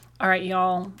All right,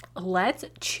 y'all, let's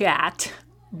chat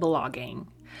blogging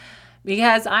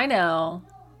because I know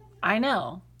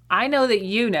that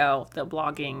you know that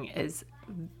blogging is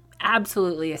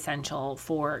absolutely essential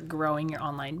for growing your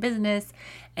online business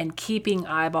and keeping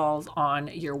eyeballs on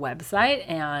your website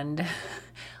and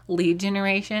lead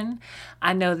generation.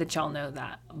 I know that y'all know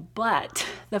that. But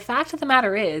the fact of the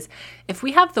matter is, if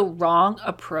we have the wrong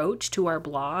approach to our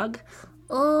blog,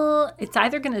 it's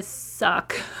either going to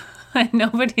suck and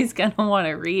nobody's going to want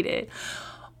to read it,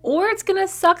 or it's going to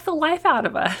suck the life out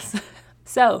of us.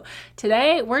 So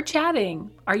today we're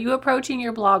chatting. Are you approaching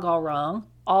your blog all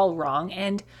wrong?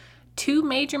 And two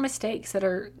major mistakes that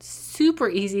are super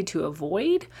easy to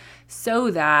avoid so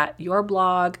that your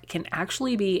blog can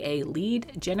actually be a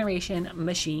lead generation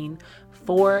machine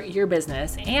for your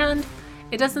business and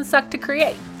it doesn't suck to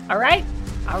create. All right.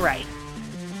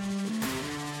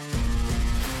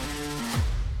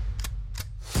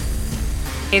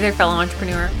 Hey there, fellow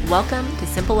entrepreneur. Welcome to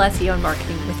Simple SEO and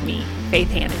Marketing with me, Faith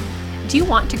Hannon. Do you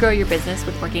want to grow your business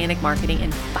with organic marketing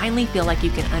and finally feel like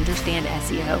you can understand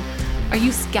SEO? Are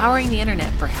you scouring the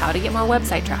internet for how to get more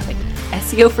website traffic,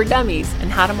 SEO for dummies, and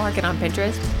how to market on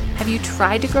Pinterest? Have you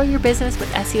tried to grow your business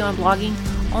with SEO and blogging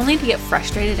only to get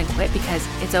frustrated and quit because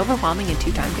it's overwhelming and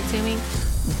too time consuming?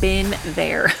 Been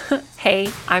there. Hey,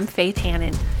 I'm Faith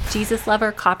Hannon, Jesus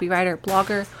lover, copywriter,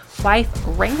 blogger, wife,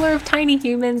 wrangler of tiny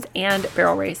humans, and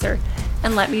barrel racer.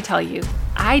 And let me tell you,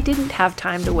 I didn't have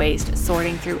time to waste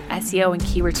sorting through SEO and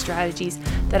keyword strategies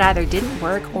that either didn't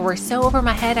work or were so over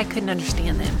my head I couldn't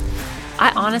understand them.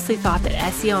 I honestly thought that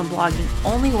SEO and blogging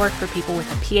only worked for people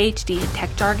with a PhD in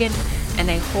tech jargon and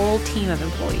a whole team of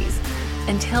employees,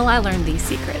 until I learned these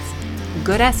secrets.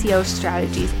 Good SEO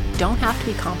strategies don't have to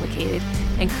be complicated,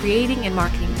 and creating and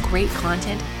marketing great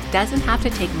content doesn't have to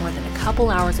take more than a couple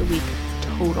hours a week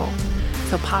total.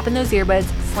 So pop in those earbuds,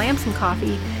 slam some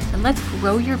coffee, and let's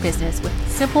grow your business with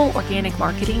simple organic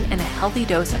marketing and a healthy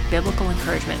dose of biblical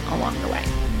encouragement along the way.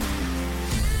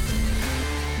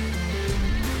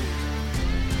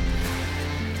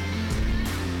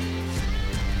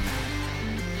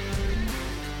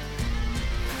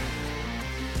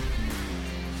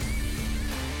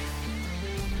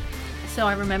 So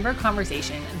I remember a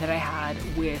conversation that I had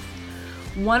with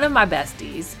one of my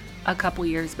besties a couple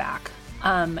years back.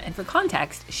 And for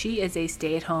context, she is a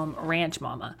stay-at-home ranch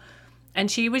mama. And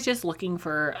she was just looking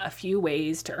for a few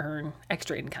ways to earn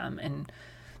extra income. And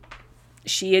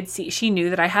she knew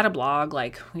that I had a blog,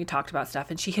 like we talked about stuff,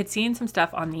 and she had seen some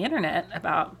stuff on the internet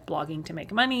about blogging to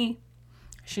make money.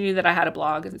 She knew that I had a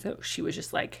blog, and so she was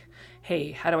just like,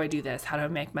 hey, how do I do this? How do I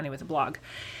make money with a blog?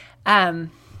 And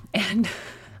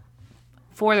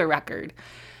for the record,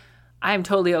 I'm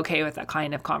totally okay with that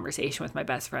kind of conversation with my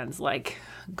best friends. Like,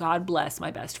 God bless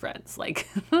my best friends. Like,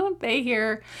 they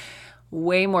hear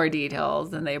way more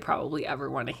details than they probably ever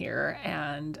want to hear.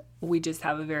 And we just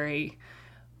have very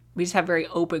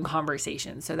open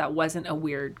conversations. So that wasn't a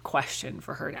weird question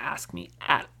for her to ask me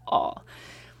at all.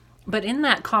 But in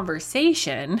that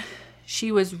conversation,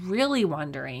 she was really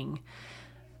wondering,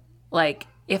 like,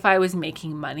 if I was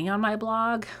making money on my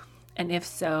blog, and if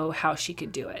so, how she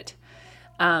could do it.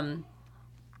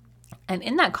 And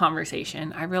in that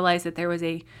conversation, I realized that there was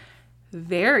a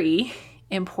very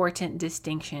important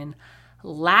distinction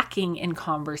lacking in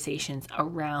conversations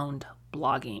around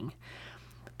blogging.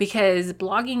 Because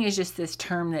blogging is just this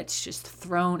term that's just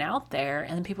thrown out there,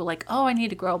 and then people are like, oh, I need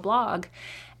to grow a blog.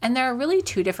 And there are really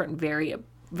two different,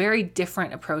 very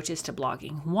different approaches to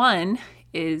blogging. One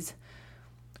is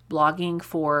blogging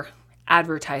for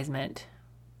advertisement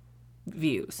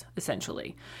views,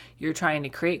 essentially. You're trying to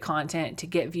create content to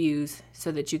get views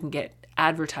so that you can get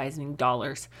advertising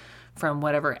dollars from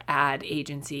whatever ad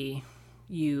agency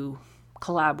you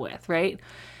collab with, right?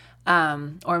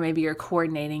 Or maybe you're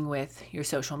coordinating with your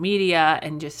social media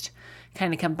and just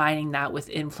kind of combining that with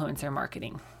influencer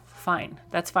marketing. Fine.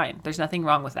 That's fine. There's nothing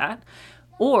wrong with that.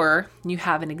 Or you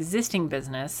have an existing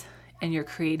business and you're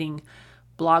creating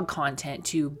blog content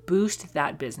to boost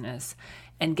that business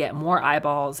and get more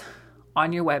eyeballs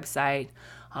on your website,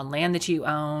 on land that you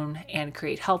own, and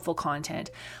create helpful content.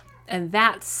 And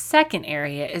that second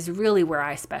area is really where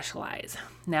I specialize.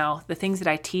 Now, the things that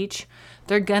I teach,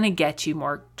 they're going to get you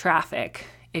more traffic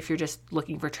if you're just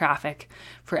looking for traffic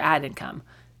for ad income.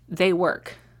 They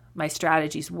work. My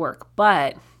strategies work,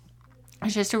 but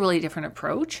it's just a really different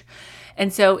approach.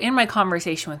 And so in my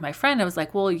conversation with my friend, I was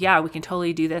like, well, yeah, we can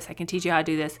totally do this. I can teach you how to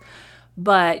do this,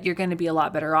 but you're going to be a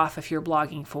lot better off if you're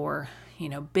blogging for,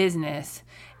 business,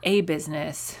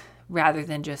 rather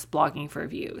than just blogging for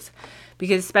views.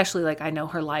 Because especially like I know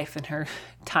her life and her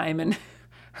time and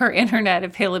her internet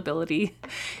availability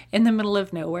in the middle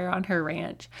of nowhere on her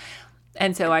ranch.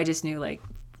 And so I just knew like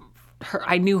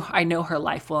I know her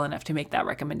life well enough to make that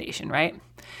recommendation, right?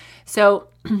 So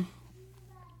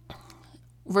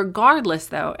regardless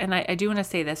though, and I do want to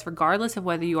say this, regardless of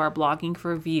whether you are blogging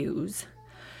for views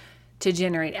to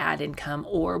generate ad income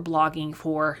or blogging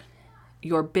for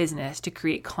your business to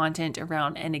create content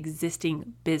around an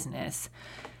existing business,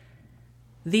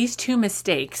 these two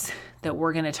mistakes that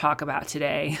we're going to talk about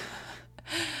today,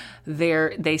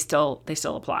 they still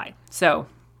apply. So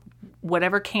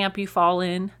whatever camp you fall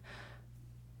in,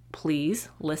 please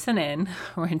listen in.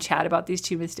 We're going to chat about these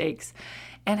two mistakes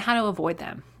and how to avoid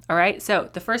them. All right.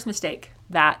 So the first mistake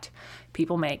that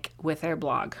people make with their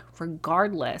blog,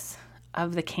 regardless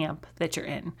of the camp that you're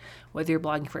in, whether you're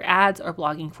blogging for ads or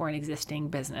blogging for an existing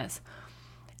business,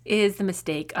 is the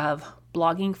mistake of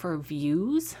blogging for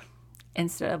views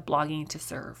instead of blogging to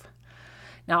serve.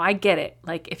 Now, I get it.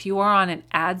 Like if you are on an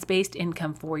ads-based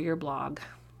income for your blog,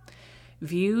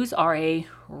 views are a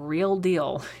real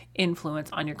deal influence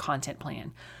on your content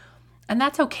plan. And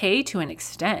that's okay to an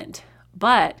extent.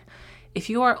 But if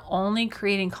you are only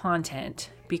creating content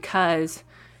because,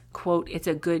 quote, it's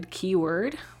a good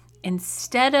keyword,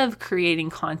 instead of creating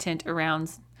content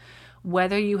around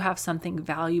whether you have something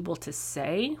valuable to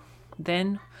say,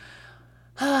 then,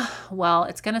 well,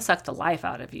 it's going to suck the life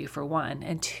out of you, for one.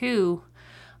 And two,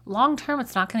 long term,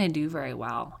 it's not going to do very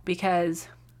well, because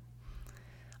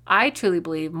I truly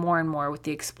believe more and more with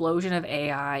the explosion of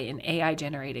AI and AI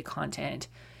generated content,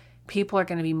 people are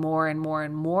going to be more and more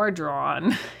and more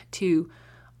drawn to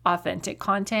authentic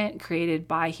content created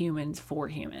by humans for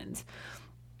humans.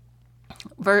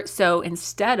 So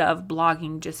instead of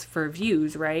blogging just for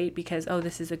views, right? Because, oh,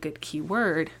 this is a good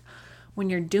keyword. When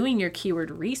you're doing your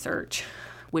keyword research,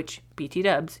 which BT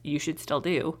dubs, you should still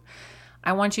do,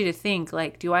 I want you to think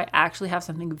like, do I actually have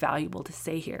something valuable to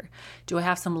say here? Do I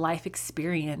have some life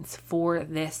experience for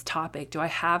this topic? Do I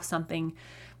have something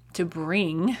to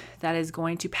bring that is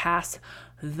going to pass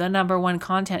the number one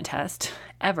content test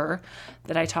ever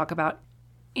that I talk about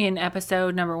in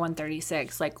episode number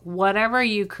 136? Like whatever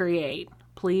you create,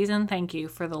 please and thank you,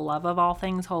 for the love of all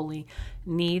things holy,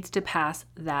 needs to pass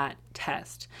that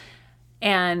test.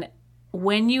 And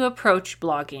when you approach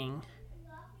blogging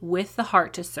with the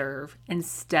heart to serve,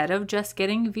 instead of just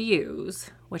getting views,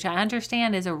 which I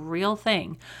understand is a real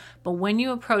thing, but when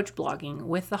you approach blogging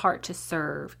with the heart to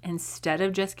serve, instead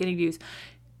of just getting views,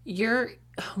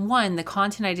 the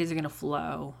content ideas are going to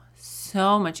flow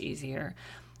so much easier.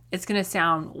 It's going to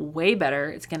sound way better.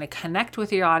 It's going to connect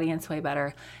with your audience way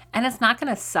better. And it's not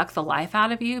going to suck the life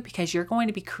out of you, because you're going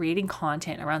to be creating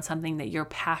content around something that you're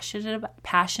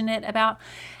passionate about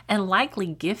and likely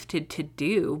gifted to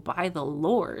do by the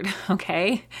Lord.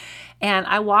 Okay. And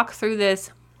I walk through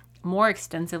this more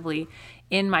extensively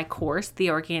in my course, The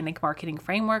Organic Marketing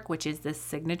Framework, which is this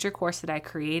signature course that I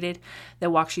created that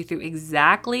walks you through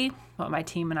exactly what my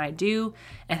team and I do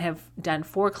and have done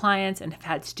for clients and have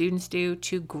had students do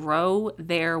to grow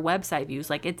their website views.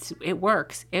 Like it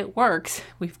works.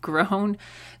 We've grown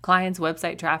clients'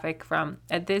 website traffic from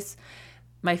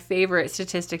my favorite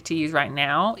statistic to use right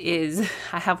now is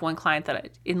I have one client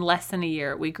that in less than a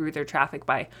year, we grew their traffic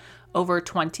by over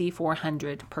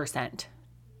 2,400%.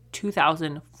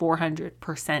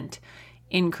 2,400%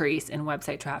 increase in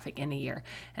website traffic in a year.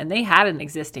 And they had an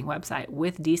existing website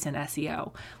with decent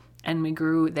SEO. And we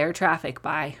grew their traffic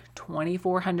by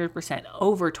 2,400%,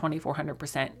 over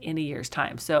 2,400% in a year's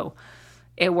time. So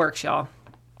it works, y'all.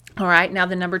 All right. Now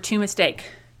the number 2 mistake.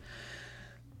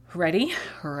 Ready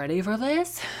for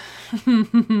this?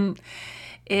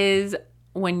 Is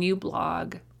when you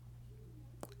blog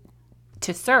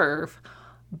to serve,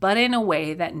 but in a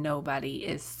way that nobody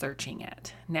is searching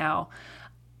it. Now,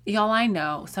 y'all, I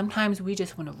know sometimes we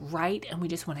just want to write and we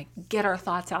just want to get our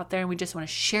thoughts out there and we just want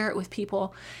to share it with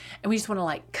people and we just want to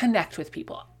like connect with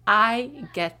people. I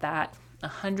get that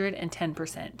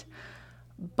 110%.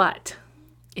 But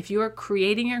if you are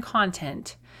creating your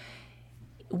content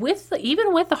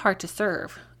even with the heart to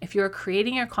serve, if you're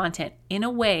creating your content in a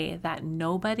way that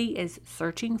nobody is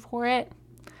searching for it,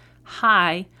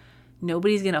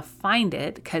 nobody's going to find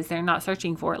it because they're not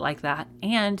searching for it like that.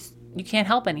 And you can't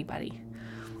help anybody.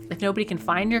 If nobody can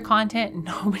find your content,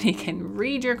 nobody can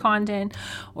read your content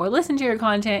or listen to your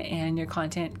content, and your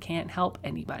content can't help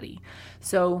anybody.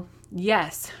 So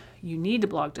yes, you need to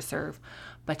blog to serve,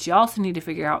 but you also need to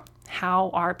figure out how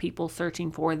are people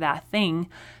searching for that thing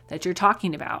that you're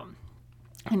talking about.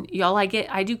 And y'all, I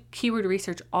do keyword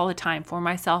research all the time for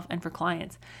myself and for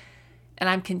clients. And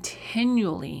I'm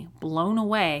continually blown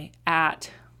away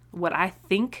at what I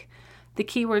think the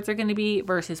keywords are going to be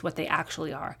versus what they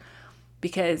actually are.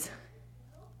 Because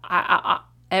I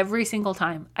every single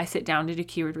time I sit down to do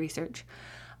keyword research,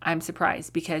 I'm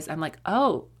surprised because I'm like,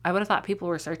 oh, I would have thought people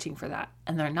were searching for that.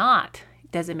 And they're not.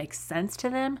 Does it make sense to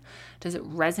them? Does it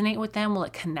resonate with them? Will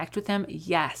it connect with them?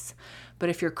 Yes. But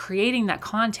if you're creating that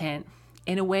content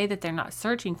in a way that they're not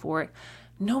searching for it,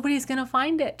 nobody's going to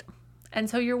find it. And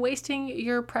so you're wasting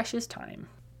your precious time.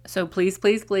 So please,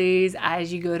 please, please,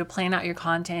 as you go to plan out your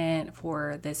content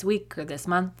for this week or this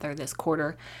month or this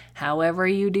quarter, however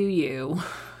you do you,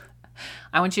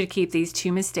 I want you to keep these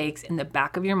 2 mistakes in the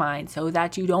back of your mind so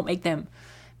that you don't make them.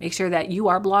 Make sure that you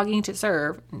are blogging to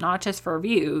serve, not just for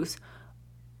views,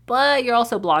 but you're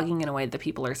also blogging in a way that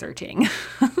people are searching.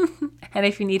 And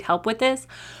if you need help with this,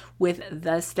 with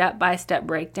the step-by-step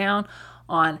breakdown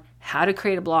on how to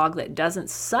create a blog that doesn't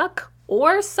suck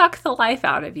or suck the life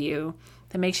out of you,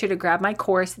 then make sure to grab my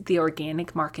course, The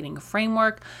Organic Marketing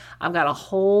Framework. I've got a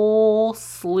whole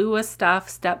slew of stuff,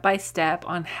 step-by-step,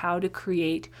 on how to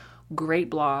create great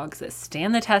blogs that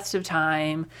stand the test of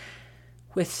time,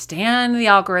 withstand the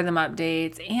algorithm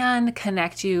updates, and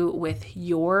connect you with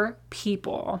your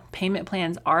people. Payment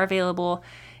plans are available.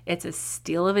 It's a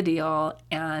steal of a deal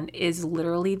and is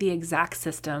literally the exact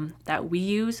system that we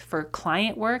use for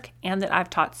client work and that I've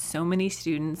taught so many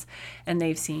students and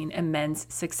they've seen immense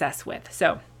success with.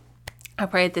 So I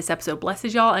pray that this episode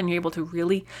blesses y'all and you're able to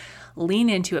really lean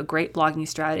into a great blogging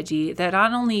strategy that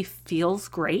not only feels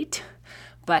great,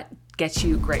 but gets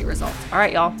you great results. All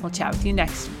right, y'all. We'll chat with you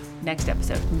next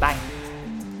episode. Bye.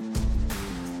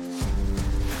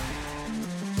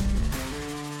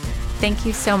 Thank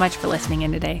you so much for listening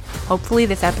in today. Hopefully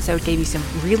this episode gave you some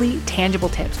really tangible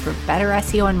tips for better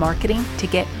SEO and marketing to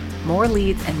get more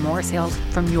leads and more sales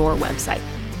from your website.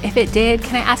 If it did,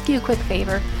 can I ask you a quick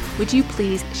favor? Would you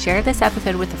please share this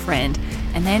episode with a friend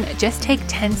and then just take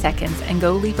 10 seconds and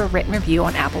go leave a written review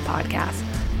on Apple Podcasts.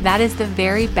 That is the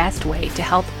very best way to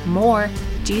help more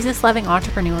Jesus-loving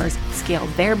entrepreneurs scale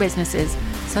their businesses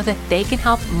so that they can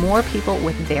help more people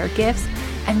with their gifts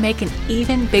and make an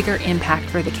even bigger impact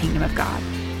for the kingdom of God.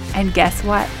 And guess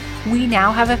what? We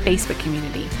now have a Facebook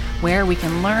community where we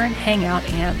can learn, hang out,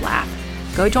 and laugh.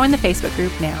 Go join the Facebook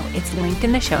group now. It's linked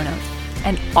in the show notes.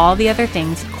 And all the other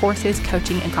things, courses,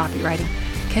 coaching, and copywriting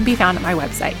can be found at my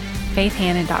website,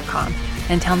 faithhannon.com.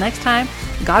 Until next time,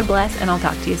 God bless, and I'll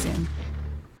talk to you soon.